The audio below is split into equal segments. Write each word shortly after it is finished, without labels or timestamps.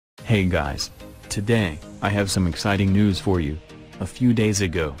Hey guys. Today, I have some exciting news for you. A few days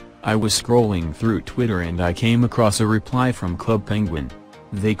ago, I was scrolling through Twitter and I came across a reply from Club Penguin.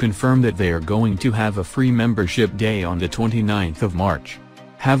 They confirmed that they are going to have a free membership day on the 29th of March.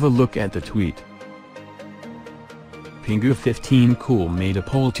 Have a look at the tweet. Pingu15Cool made a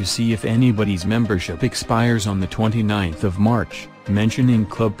poll to see if anybody's membership expires on the 29th of March, mentioning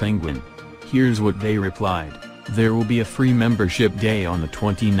Club Penguin. Here's what they replied: there will be a free membership day on the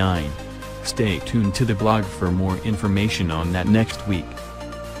 29th. Stay tuned to the blog for more information on that next week.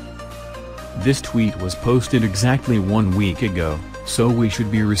 This tweet was posted exactly 1 week ago, so we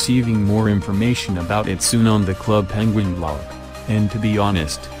should be receiving more information about it soon on the Club Penguin blog. And to be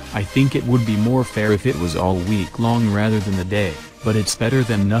honest, I think it would be more fair if it was all week long rather than the day, but it's better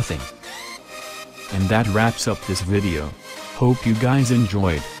than nothing. And that wraps up this video. Hope you guys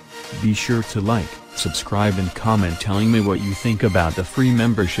enjoyed. Be sure to like, subscribe and comment telling me what you think about the free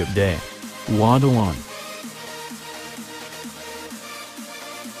membership day. Wada one.